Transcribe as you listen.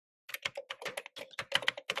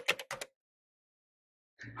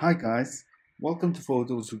Hi guys, welcome to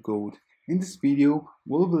Photos Who Code. In this video,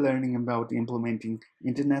 we'll be learning about implementing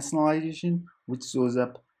internationalization, which shows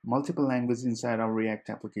up multiple languages inside our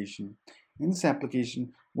React application. In this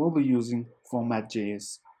application, we'll be using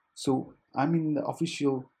format.js. So I'm in the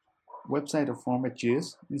official website of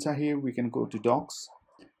format.js. Inside here, we can go to docs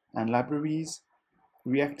and libraries,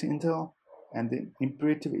 React Intel, and the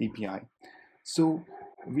imperative API. So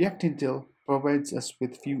React Intel provides us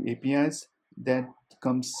with few APIs that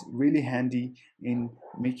comes really handy in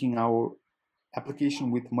making our application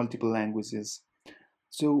with multiple languages.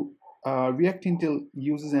 So React Intel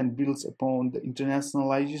uses and builds upon the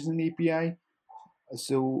Internationalization API.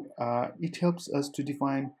 So it helps us to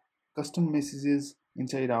define custom messages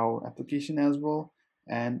inside our application as well,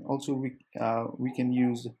 and also we can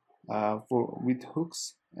use for with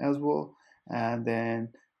hooks as well, and then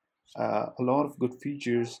a lot of good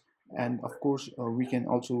features. And of course we can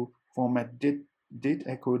also format date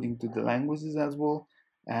according to the languages as well,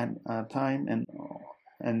 and time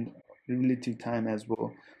and relative time as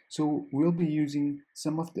well. So we'll be using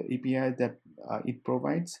some of the API that it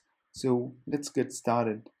provides. So let's get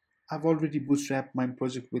started. I've already bootstrapped my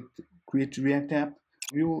project with Create React App.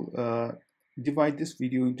 We will divide this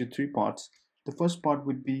video into three parts. The first part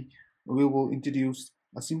would be we will introduce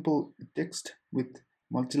a simple text with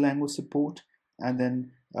multi-language support, and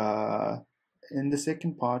then in the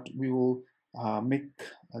second part we will make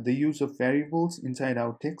the use of variables inside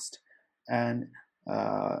our text, and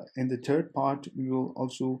in the third part we will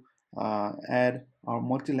also add our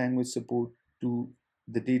multi-language support to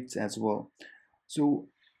the dates as well. So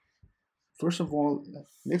first of all,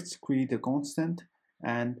 let's create a constant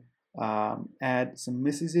and add some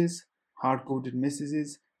messages, hard-coded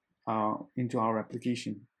messages into our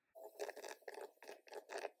application.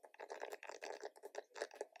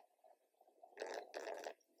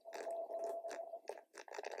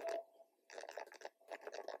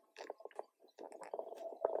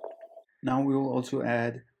 Now we will also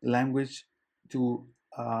add language to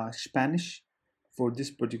Spanish for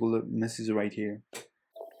this particular message right here.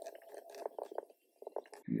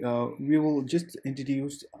 We will just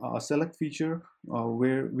introduce a select feature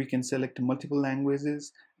where we can select multiple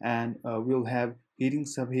languages, and we'll have heading,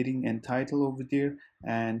 subheading, and title over there.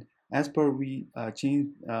 And as per we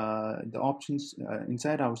change the options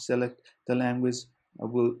inside our select, the language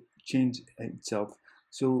will change itself.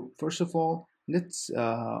 So first of all, let's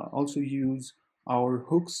also use our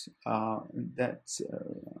hooks that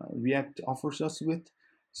React offers us with.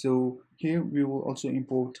 So here we will also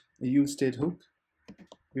import a use state hook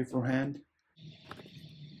beforehand,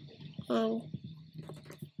 and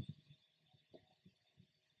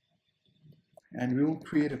we will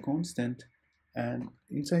create a constant, and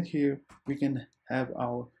inside here we can have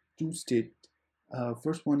our two state.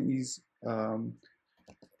 First one is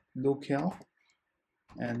locale,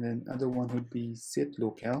 and then other one would be set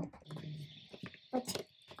locale.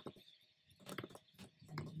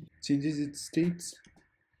 Changes its states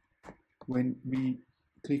when we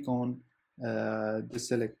click on the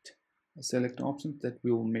select options that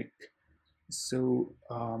we will make. So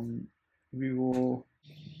we will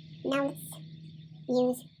now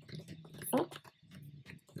use select,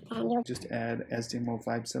 and you'll just add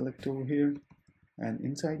HTML5 select over here, and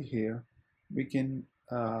inside here we can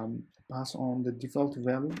pass on the default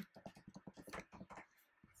value,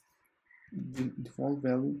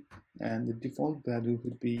 and the default value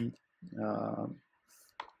would be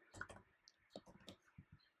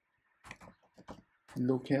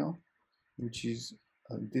locale, which is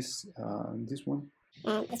this one.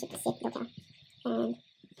 and this would be set locale, and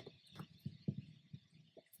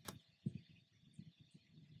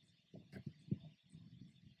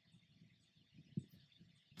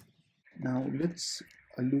Now let's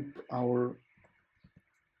loop our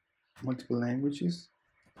multiple languages.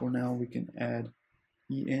 For now we can add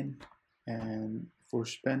en, and for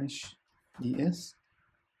Spanish es,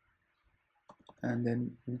 and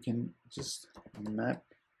then we can just map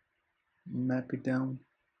it down.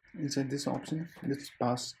 Inside this option, let's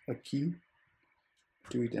pass a key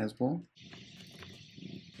to it as well.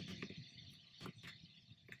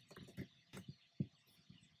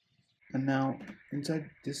 And now inside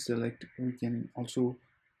this select we can also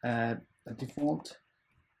add a default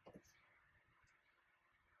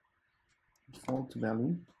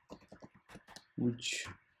value, which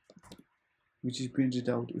is printed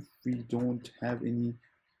out if we don't have any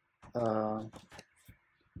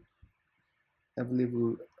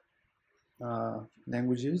available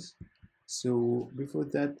languages. So before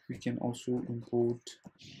that we can also import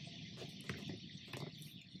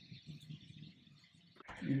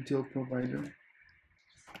Intel provider,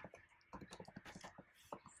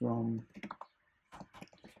 from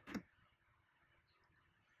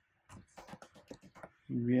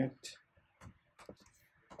React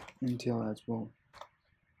Intel as well.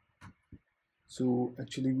 So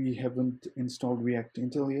actually we haven't installed React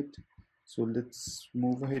Intel yet. So let's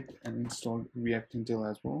move ahead and install React Intel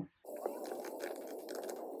as well.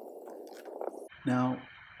 Now,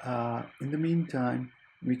 in the meantime,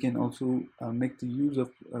 we can also make the use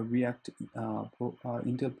of React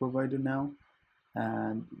Intel provider now,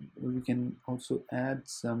 and we can also add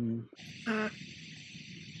some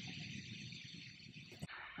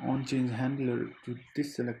on-change handler to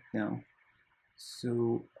this select now.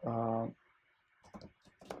 So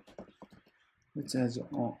let's add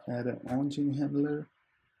an on-chain handler.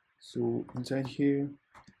 So inside here,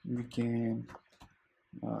 we can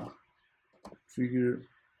trigger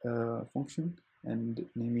a function and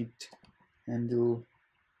name it handle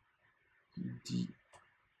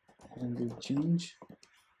change,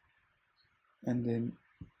 and then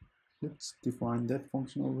let's define that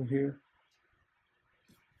function over here.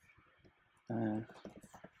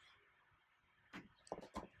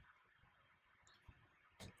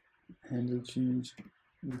 Handle change,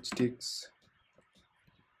 which takes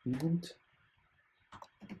event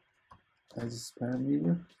as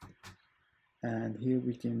parameter, and here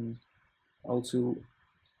we can also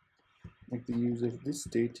make the use of this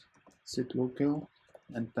state set locale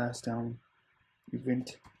and pass down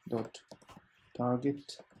event dot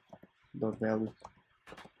target dot value,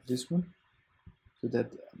 this one, so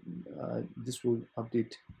that this will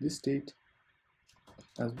update this state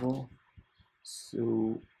as well.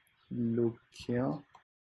 So locale.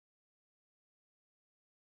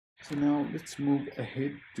 So now let's move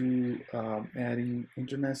ahead to adding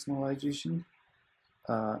internationalization.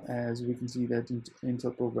 As we can see that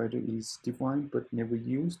Intel provider is defined but never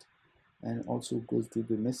used, and also goes to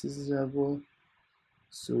the messages as well.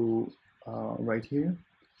 So right here.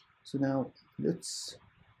 So now let's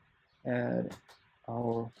add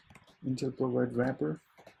our Intel provide wrapper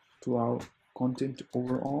to our content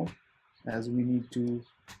overall, as we need to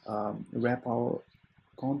wrap our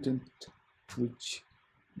content which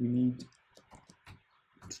we need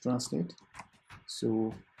to translate.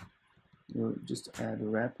 So we'll just add a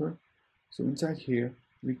wrapper. So inside here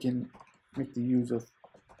we can make the use of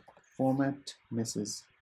format message.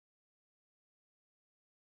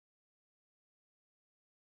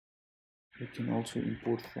 We can also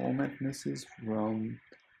import format message from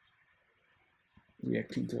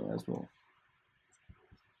React Intel as well.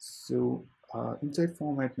 So inside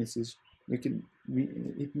format message,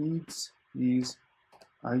 it needs these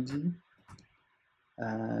ID,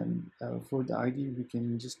 and for the ID we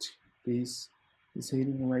can just paste this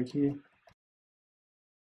heading right here,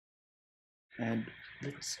 and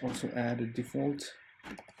let's also add a default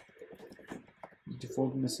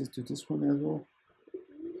message to this one as well.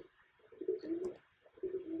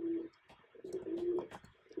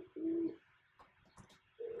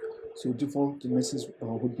 So default message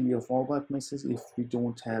would be a fallback message if we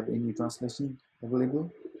don't have any translation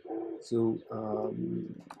available. So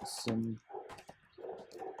some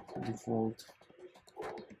default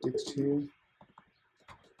text here,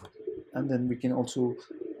 and then we can also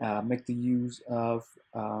make the use of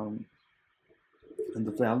the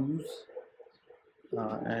values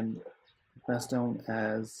and pass down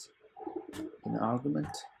as an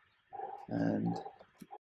argument, and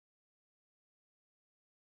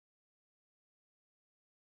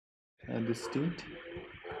the state.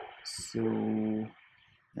 So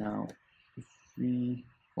now if we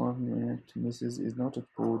format message is not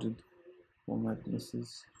exported, format message.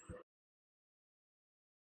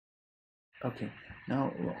 Okay,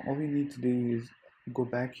 now all we need to do is go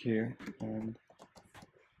back here and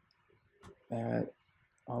add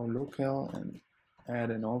our locale and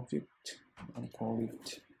add an object and call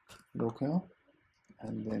it locale,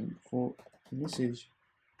 and then for message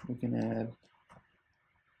we can add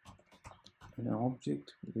an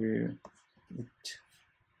object where it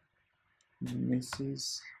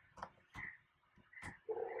misses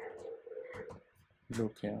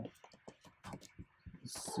locale.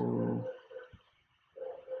 So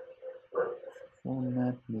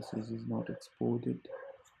format message is not exported.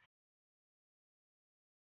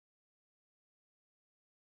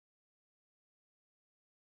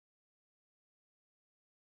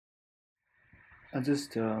 I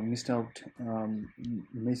just missed out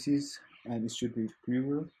message, and it should be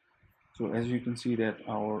plural. So as you can see that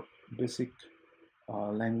our basic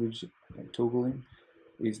language toggling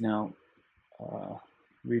is now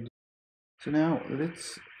ready. So now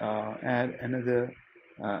let's add another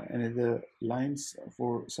lines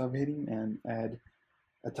for subheading and add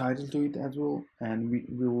a title to it as well, and we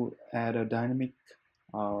will add a dynamic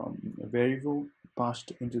variable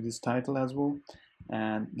passed into this title as well.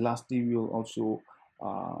 And lastly, we will also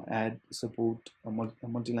add support, a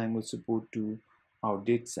multi-language support to our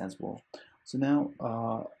dates as well. So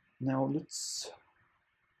now let's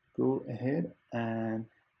go ahead and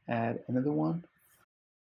add another one,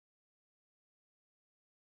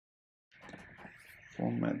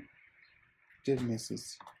 formatted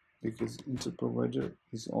message, because interprovider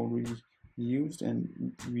is already used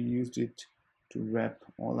and we used it to wrap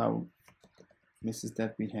all our messages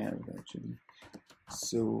that we have actually.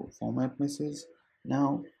 So format message.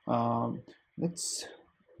 Now let's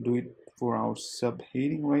do it for our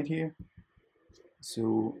subheading right here.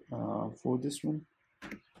 So for this one,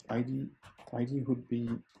 id would be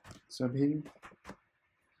subheading,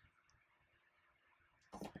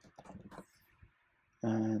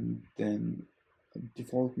 and then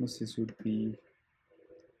default message would be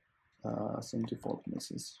some default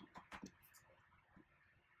message.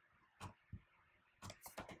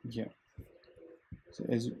 Yeah, so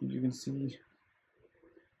as you can see,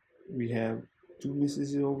 we have two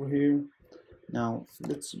messages over here. Now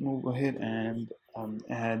let's move ahead and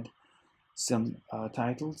add some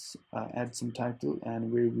titles, add some title,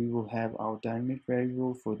 and where we will have our dynamic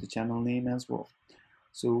variable for the channel name as well.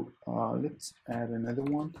 So let's add another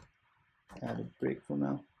one, add a break for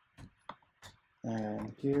now,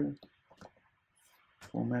 and here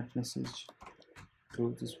format message,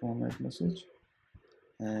 close this format message,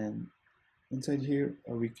 and inside here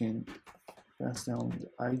we can pass down the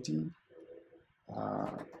ID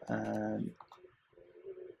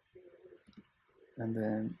and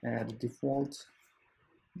then add a default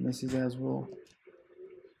message as well,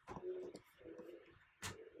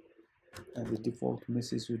 and the default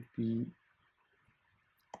message would be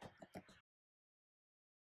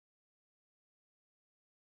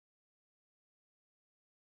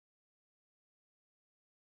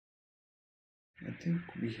I think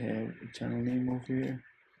we have a channel name over here.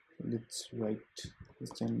 Let's write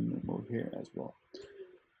this channel name over here as well.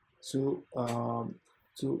 So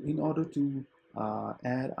so in order to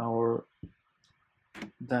add our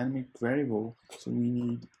dynamic variable, so we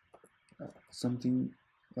need something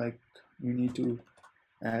like, we need to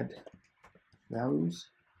add values,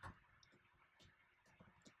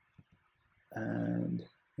 and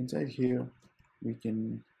inside here we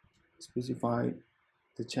can specify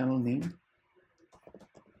the channel name,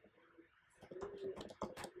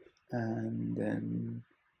 and then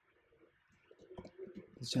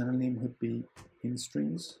the channel name would be in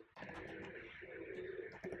strings,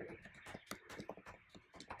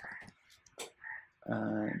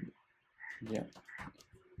 and yeah,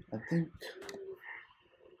 I think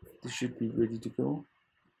this should be ready to go.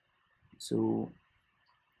 So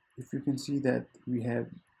if you can see that we have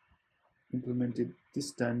implemented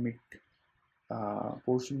this dynamic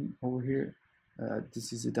portion over here,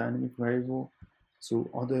 this is a dynamic variable, so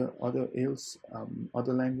other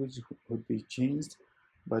language would be changed,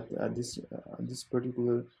 but this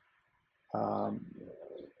particular um,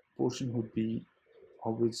 portion would be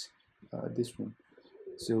always this one.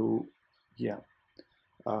 So yeah,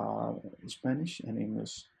 Spanish and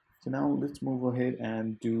English. So now let's move ahead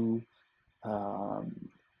and do um,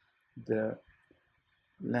 the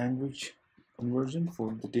language conversion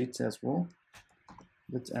for the dates as well.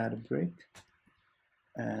 Let's add a break,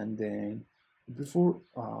 and then before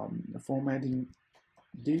formatting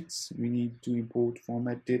dates, we need to import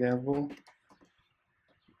format date as well,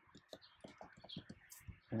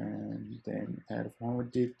 and then add a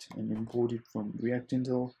format date and import it from React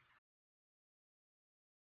Intel.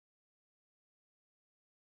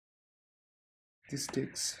 This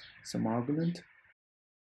takes some argument,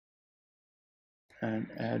 and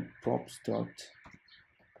add props dot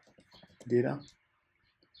data,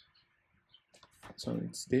 so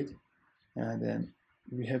it's date, and then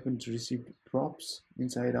we happen to receive props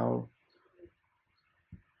inside our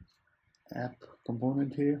app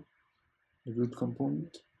component here, the root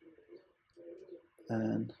component,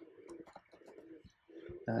 and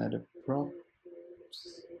add a props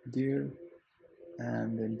there,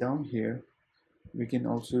 and then down here we can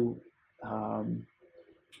also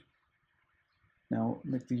now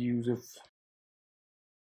make the use of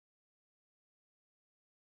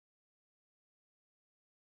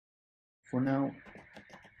for now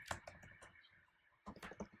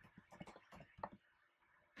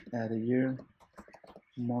add a year,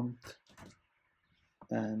 month,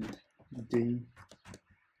 and day,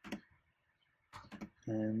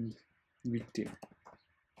 and weekday,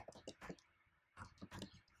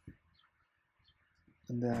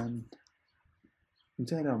 and then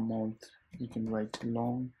inside our month we can write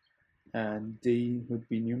long, and day would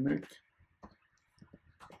be numeric,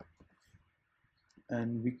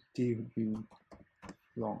 and weekday would be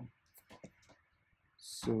long.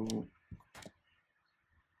 So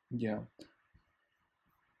yeah,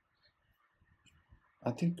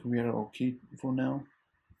 I think we are okay for now.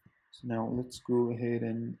 So now let's go ahead,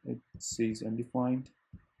 and it says undefined.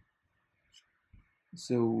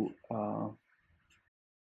 So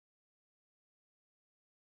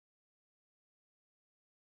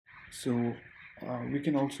so we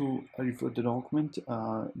can also refer the document,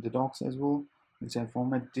 the docs as well, which are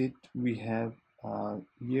formatted. We have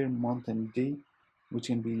year, month, and day, which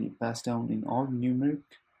can be passed down in all numeric.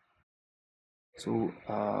 So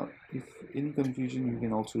if any confusion, you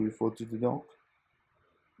can also refer to the doc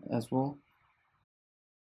as well.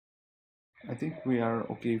 I think we are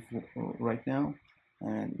okay for, right now.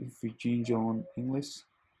 And if we change on English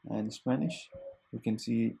and Spanish, we can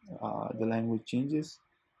see the language changes,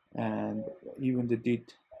 and even the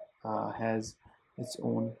date has its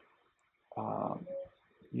own, uh,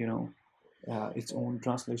 you know, its own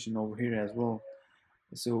translation over here as well.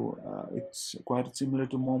 So it's quite similar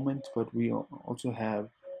to moment, but we also have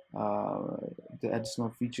uh, the additional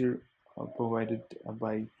feature provided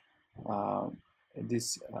by uh,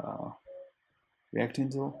 this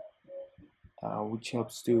rectangle, which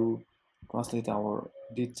helps to translate our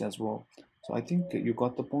dates as well. So I think you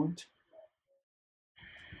got the point.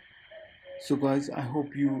 So guys, I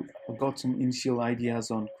hope you got some initial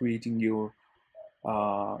ideas on creating your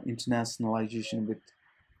internationalization with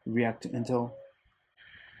React Intel.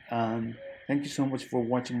 And thank you so much for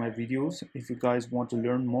watching my videos. If you guys want to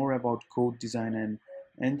learn more about code design and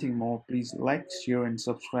anything more, please like, share, and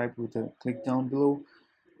subscribe with a click down below.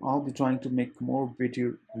 I'll be trying to make more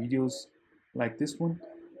better videos like this one.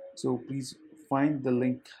 So please find the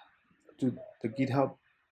link to the GitHub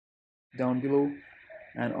down below,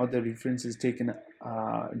 and other references taken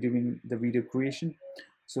during the video creation.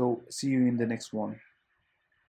 So see you in the next one.